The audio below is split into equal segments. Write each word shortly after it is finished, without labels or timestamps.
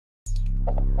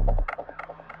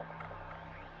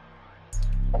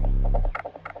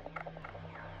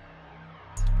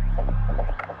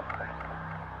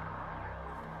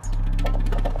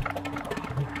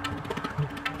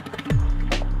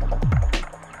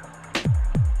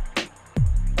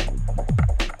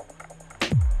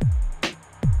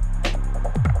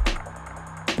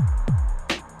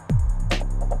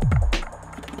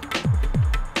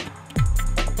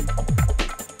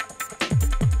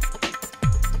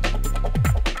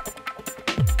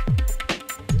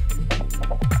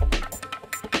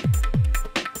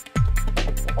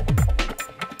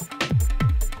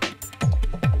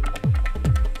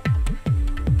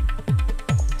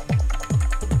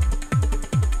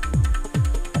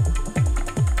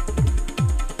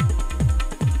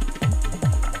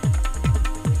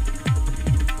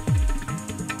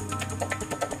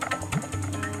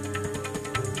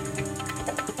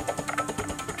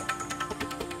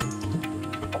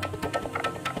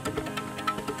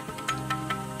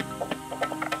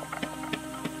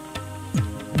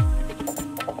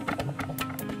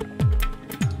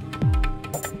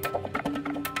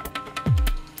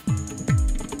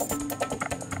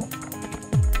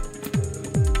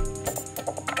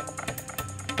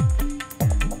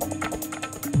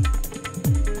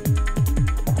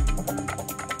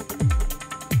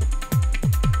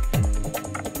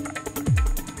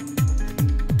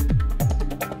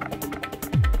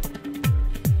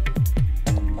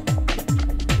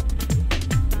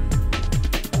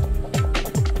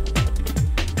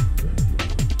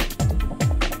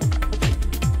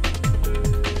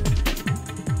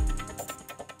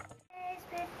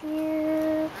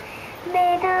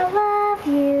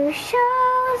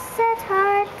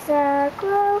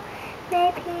aglow.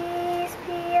 May peace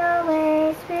be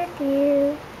always with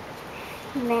you.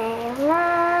 May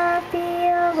love be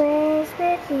always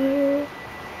with you.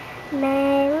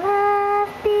 May love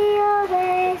be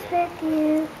always with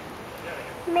you.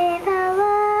 May the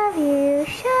love you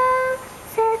show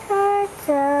set hearts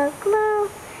aglow.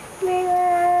 May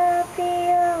love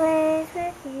be always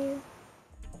with you.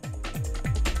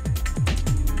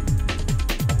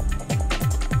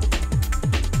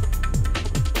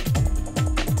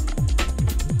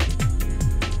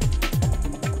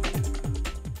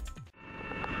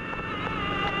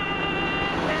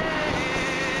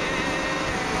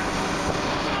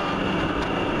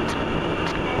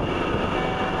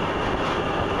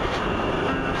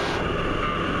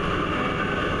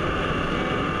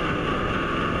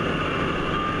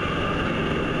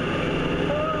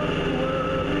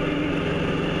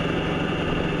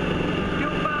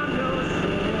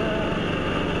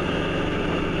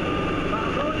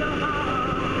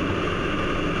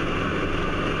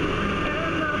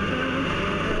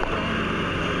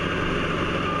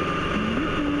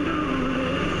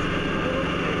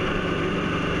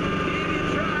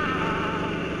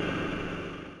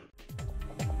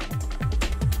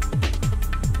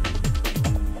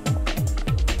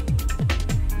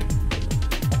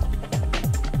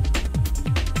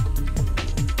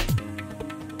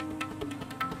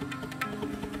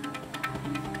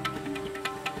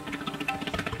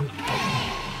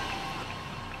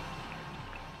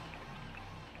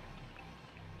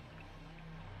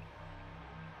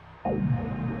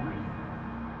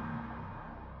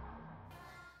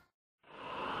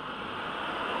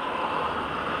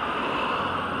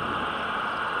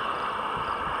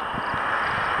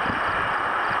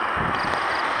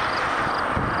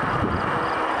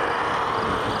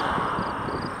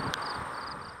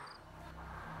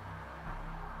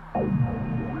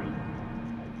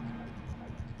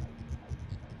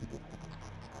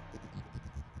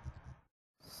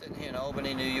 Sitting here in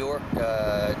Albany, New York,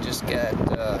 just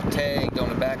got tagged on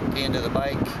the back end of the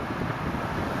bike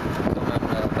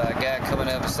by a guy coming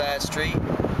up a side street.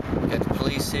 Got the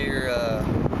police here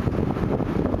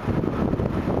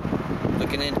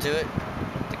looking into it.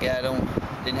 The guy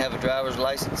didn't have a driver's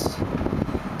license,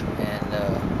 and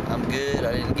I'm good.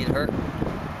 I didn't get hurt.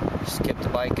 Just kept the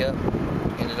bike up.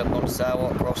 Ended up on the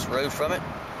sidewalk across the road from it,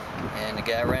 and the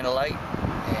guy ran a light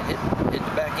and hit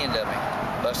the back end of me.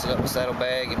 Busted up my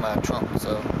saddlebag and my trunk.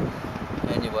 So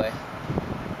anyway,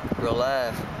 we're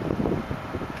alive.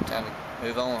 Time to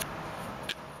move on.